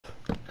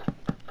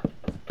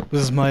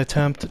This is my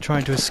attempt at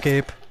trying to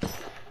escape.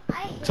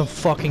 I'm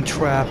fucking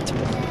trapped.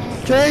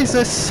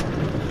 Jesus!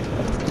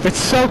 It's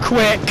so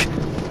quick!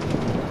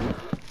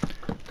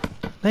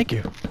 Thank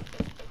you.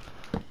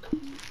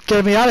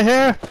 Get me out of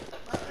here!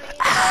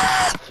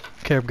 Ah!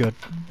 Okay, I'm good.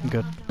 I'm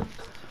good.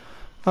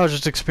 I was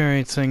just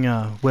experiencing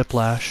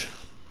whiplash.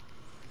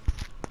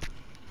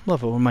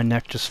 Love it when my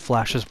neck just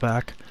flashes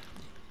back.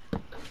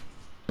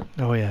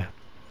 Oh yeah.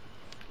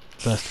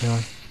 Best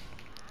feeling.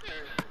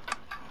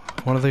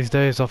 One of these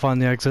days I'll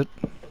find the exit.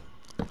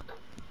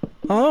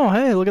 Oh,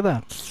 hey, look at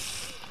that.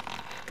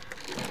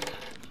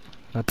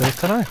 That day's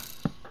tonight.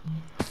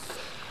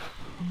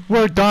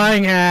 We're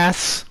dying,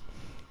 ass!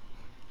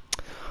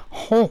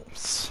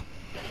 Holes.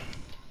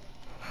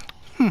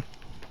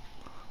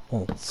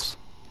 Holes.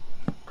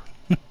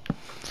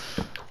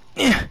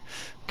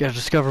 Gotta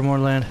discover more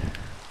land.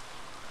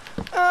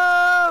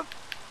 There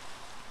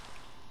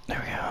we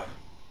go.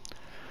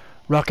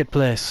 Rocket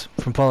Place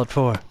from Fallout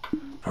 4.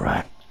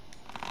 Alright.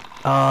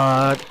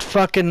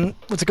 Fucking,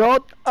 what's it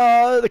called?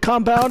 The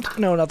compound?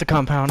 No, not the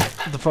compound.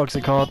 What the fuck's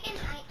it called?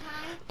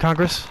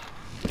 Congress?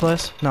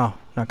 Place? No,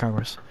 not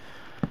Congress.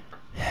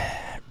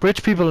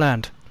 Rich People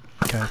Land.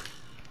 Okay.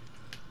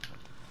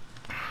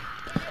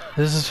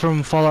 This is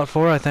from Fallout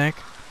 4, I think.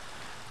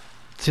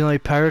 It's the only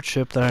pirate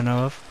ship that I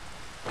know of.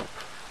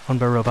 Owned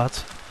by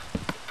robots.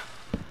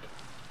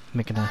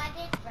 Making a...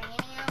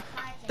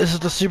 This is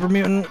the super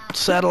mutant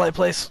satellite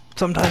place,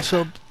 sometimes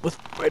filled with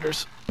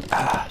raiders.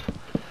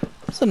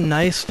 It's a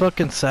nice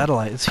fucking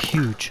satellite. It's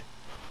huge.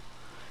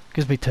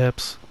 Gives me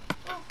tips.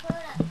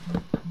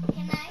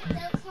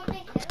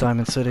 It's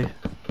Diamond City.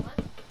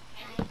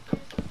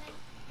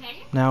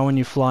 Now when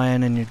you fly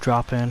in and you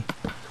drop in,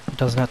 it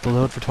doesn't have to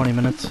load for 20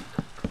 minutes.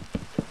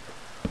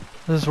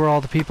 This is where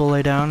all the people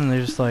lay down and they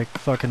just like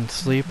fucking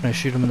sleep and I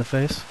shoot them in the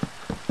face.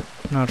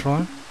 Not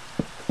trolling.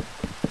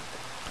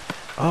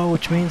 Oh,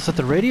 which means that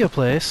the radio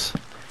place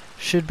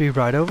should be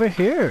right over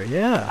here,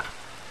 yeah.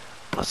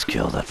 Let's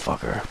kill that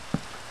fucker.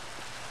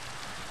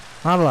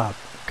 Not allowed.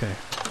 Okay.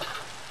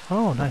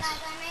 Oh, nice.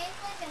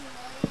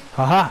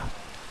 Haha.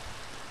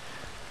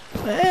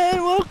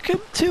 And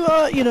welcome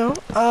to, you know,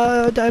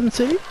 Diamond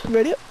City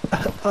Radio.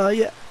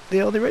 Yeah,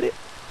 the only radio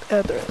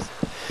there is.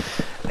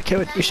 I can't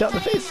wait to be shot in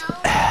the face.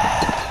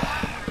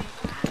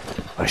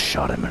 I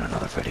shot him in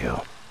another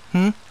video.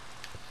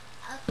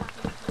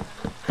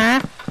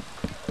 Huh?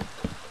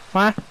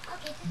 What?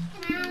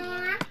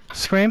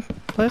 Scream,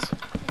 please.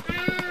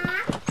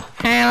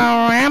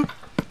 Hello, Ram.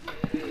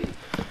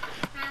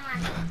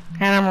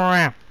 Hello,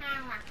 Ram.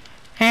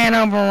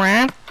 Hello,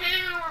 Ram.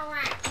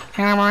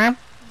 Hello, Ram.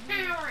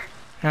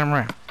 Hello,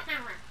 Ram.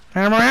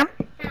 Hello, Ram.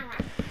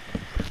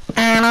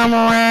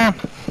 Hello, Ram.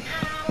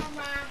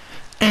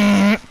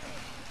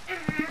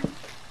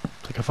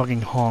 It's like a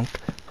fucking honk.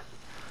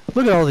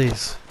 Look at all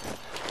these.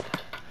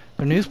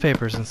 They're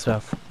newspapers and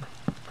stuff.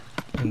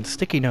 And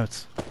sticky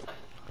notes.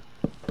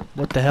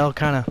 What the hell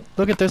kind of...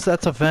 Look at this,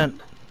 that's a vent.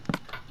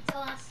 It's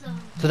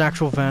awesome. It's an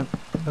actual vent.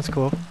 That's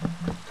cool.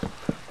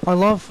 I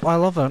love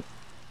that.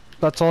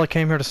 That's all I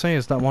came here to see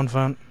is that one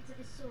vent. It's like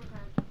a sewer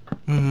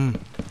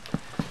vent.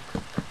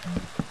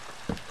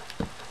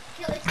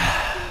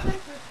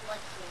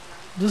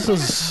 This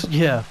is...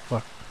 yeah,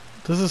 fuck.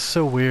 This is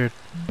so weird.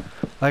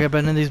 Like, I've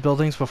been in these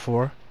buildings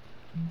before,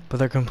 but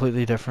they're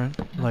completely different.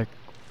 Like...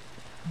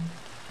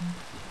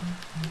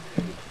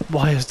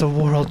 Why has the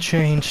world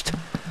changed?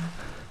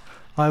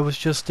 I was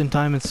just in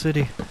Diamond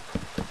City.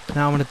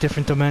 Now I'm in a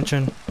different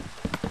dimension.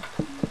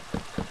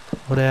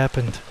 What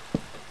happened?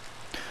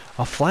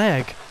 A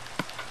flag?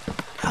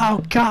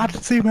 Oh god,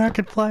 it's the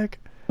American flag.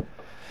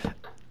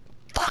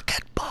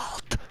 Fucking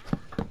bald.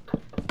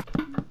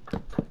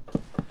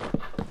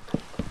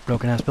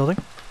 Broken ass building.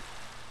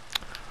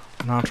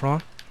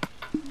 Nontron.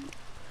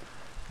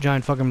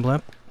 Giant fucking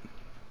blimp.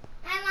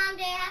 Hi Mom,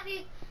 do you have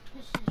you?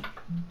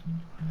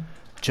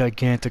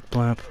 Gigantic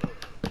blimp.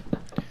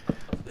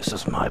 This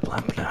is my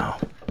blimp now.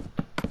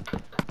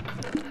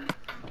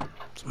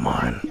 It's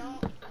mine.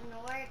 Don't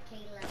ignore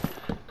Caleb.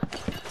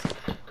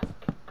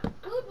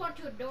 Who would want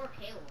to adore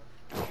Caleb?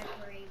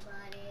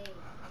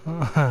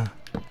 Everybody.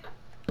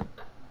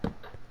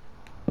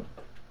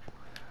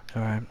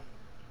 Alright.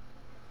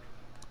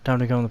 Time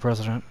to go the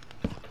president.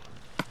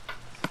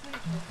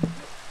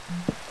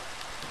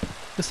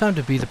 It's time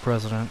to be the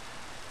president.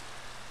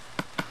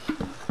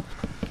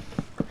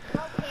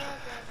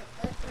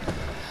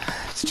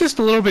 It's just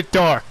a little bit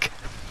dark.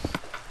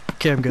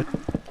 Okay, I'm good. Is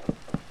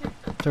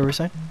that what we're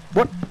saying?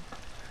 What?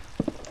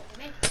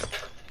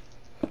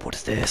 What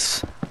is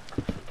this?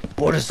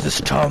 What is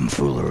this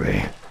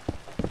tomfoolery?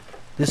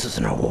 This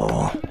isn't a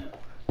wall.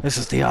 This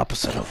is the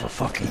opposite of a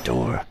fucking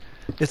door.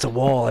 It's a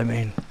wall, I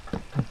mean.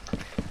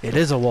 It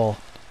is a wall.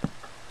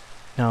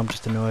 Now I'm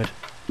just annoyed.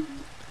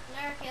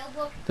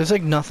 There's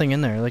like nothing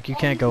in there. Like you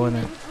can't go in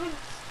there.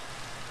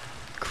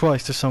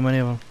 Christ, there's so many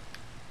of them.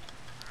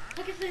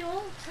 Look, if they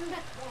all turn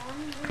back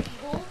on, we're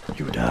evil.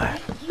 You would die.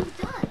 You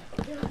die.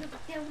 There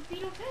would be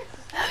no fence.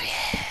 Oh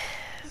yeah.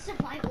 The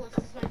survivalist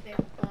is my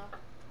favorite though.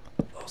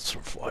 A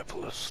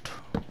survivalist.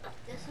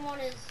 The one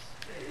is...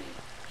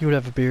 You would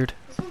have a beard.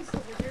 This one's the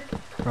wizard.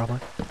 Probably.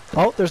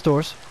 Oh, there's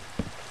doors.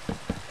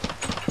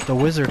 The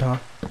wizard, huh?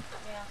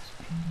 Yeah.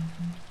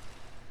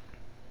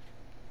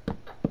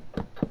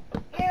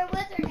 You're a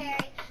wizard,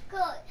 Harry.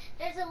 Cool.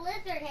 There's a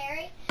lizard,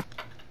 Harry.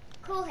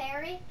 Cool,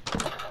 Harry.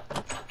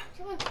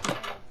 Two ones are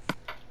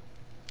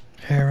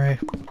Harry.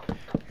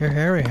 You're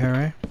Harry,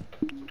 Harry.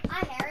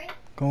 Hi, Harry.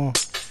 Go on.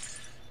 Is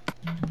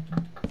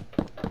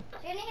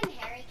your name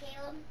Harry,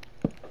 Caleb?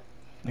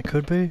 It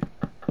could be.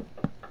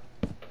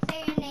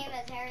 Say your name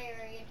as Harry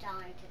or you're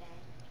dying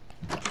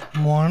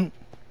today. One.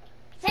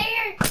 Say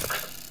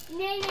your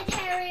name is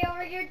Harry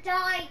or you're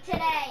dying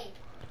today.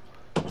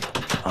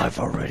 I've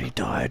already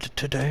died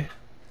today.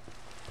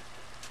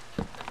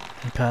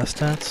 In past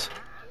tense.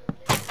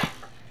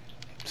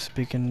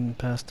 Speaking in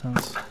past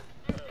tense.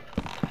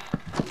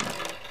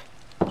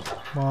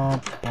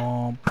 Womp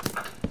womp.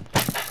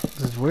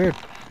 This is weird.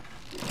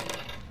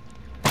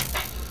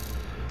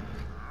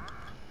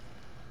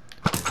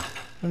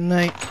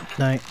 Night,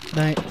 night,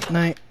 night,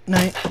 night,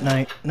 night,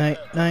 night, night,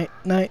 night,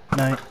 night,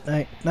 night,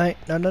 night, night,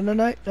 no, no, no,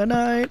 night, no,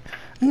 night,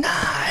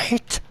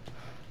 night.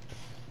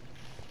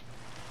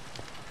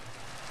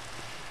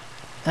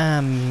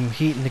 I'm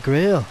heating the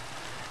grill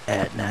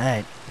at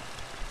night.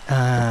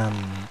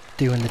 I'm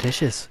doing the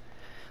dishes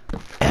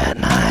at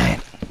night.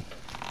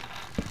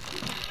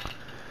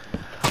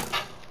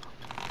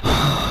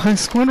 I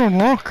squint on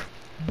luck.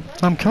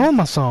 I'm killing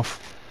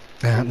myself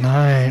at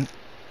night.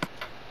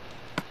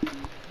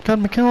 Got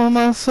me killing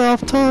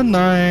myself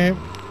tonight.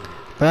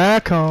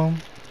 Back home.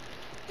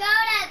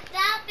 Donna,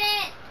 stop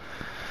it.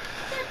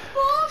 That's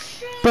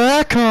bullshit.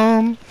 Back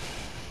home.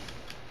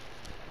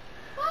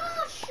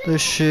 Bullshit. The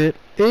shit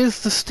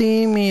is the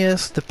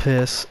steamiest. The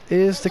piss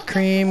is the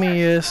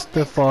creamiest.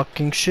 The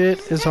fucking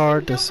shit is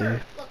hard to see.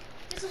 Look,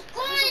 this is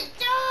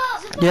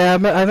bullshit. Yeah, I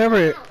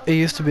remember it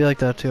used to be like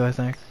that too, I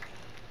think.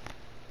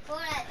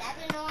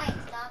 That's annoying.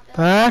 Stop it.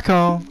 Back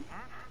home.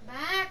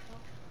 Back.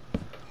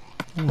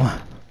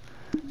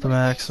 The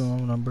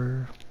maximum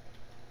number.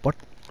 What?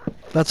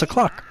 That's a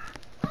clock.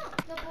 Oh,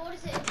 no, but what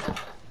is it?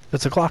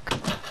 It's a clock.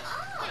 Oh.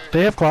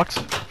 They have clocks.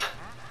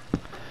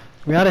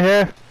 Get me out of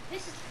here.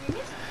 This is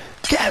famous?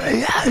 Get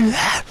me out of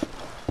here.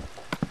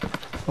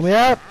 Let me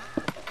out.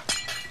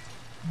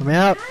 Let me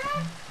out.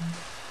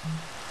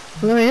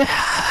 Let me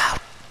out.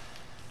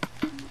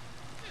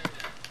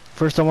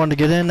 First I wanted to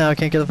get in, now I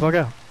can't get the fuck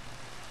out.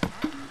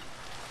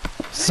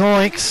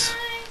 Zoinks.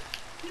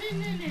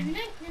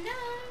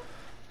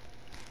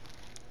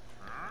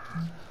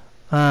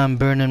 I'm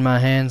burning my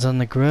hands on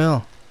the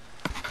grill.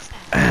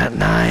 At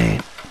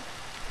night.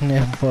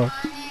 Yeah, fuck.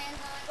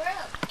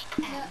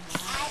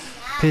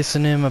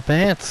 Pissing in my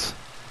pants.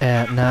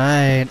 At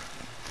night.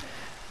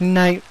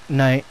 Night,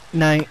 night,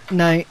 night,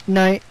 night,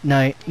 night,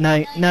 night,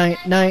 night, night,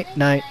 night,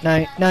 night,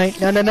 night, night, night,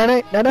 night,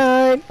 night, night,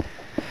 night.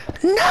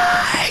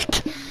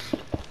 Night!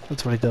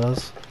 That's what he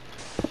does.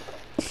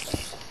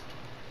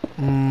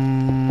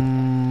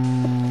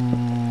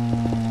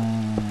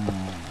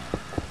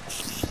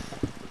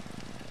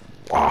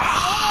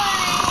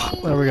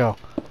 There we go.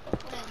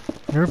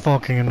 You're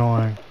fucking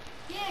annoying.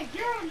 Yeah,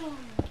 you're annoying.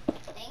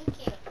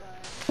 Thank you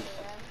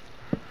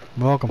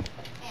for Welcome.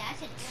 Hey, I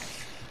said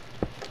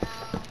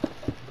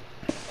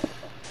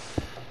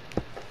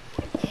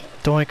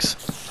Doinks.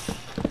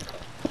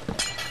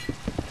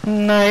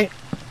 Night.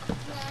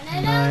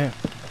 no. Night.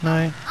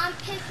 Night. I'm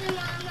pissing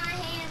on my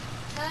hands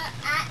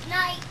at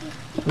night.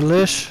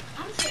 Lish.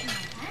 I'm sitting in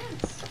my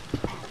pants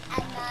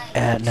at night.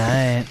 At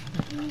night.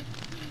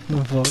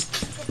 Fuck.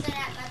 Pissing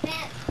at my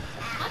pants.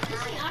 I'm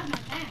pissing out of my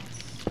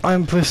pants.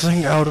 I'm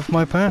pissing out of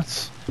my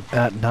pants.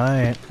 At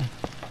night.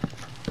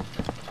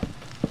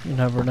 You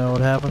never know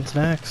what happens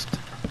next.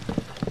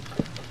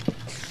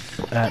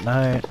 At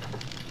night.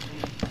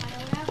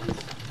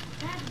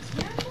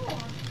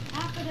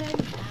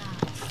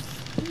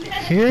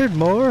 Hear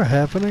more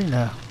happening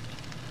now.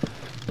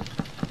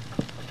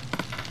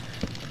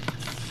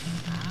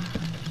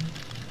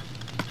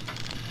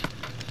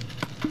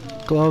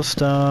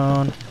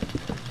 Glowstone.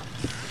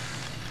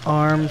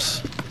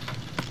 Arms.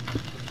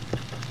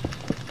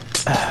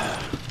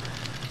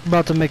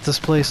 About to make this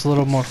place a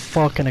little more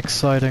fucking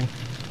exciting.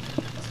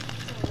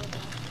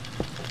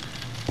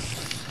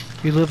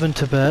 You live in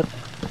Tibet?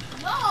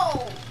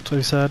 No! That's what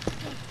he said.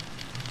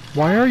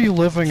 Why are you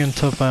living in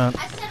Tibet?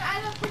 I said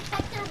I'm a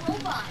protector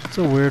robot. It's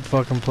a weird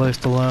fucking place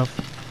to live.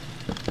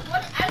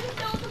 What? I don't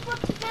know what the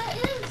fuck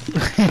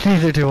Tibet is.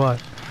 Neither do I.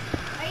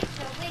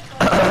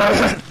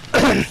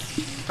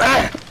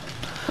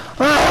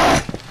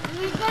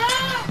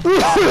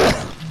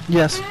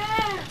 Yes.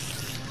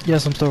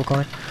 Yes, I'm still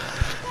recording.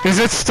 Is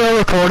it still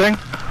recording?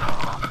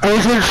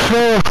 Is it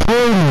still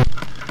recording?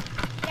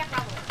 Yeah,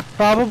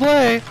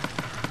 probably. Probably.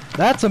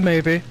 That's a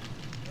maybe.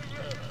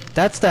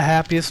 That's the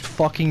happiest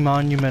fucking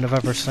monument I've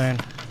ever seen.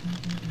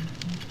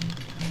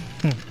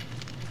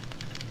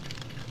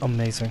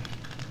 Amazing.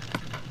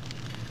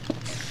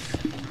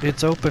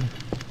 It's open.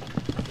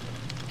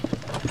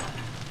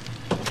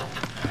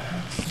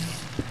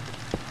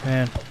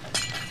 Man.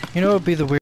 You know what would be the weird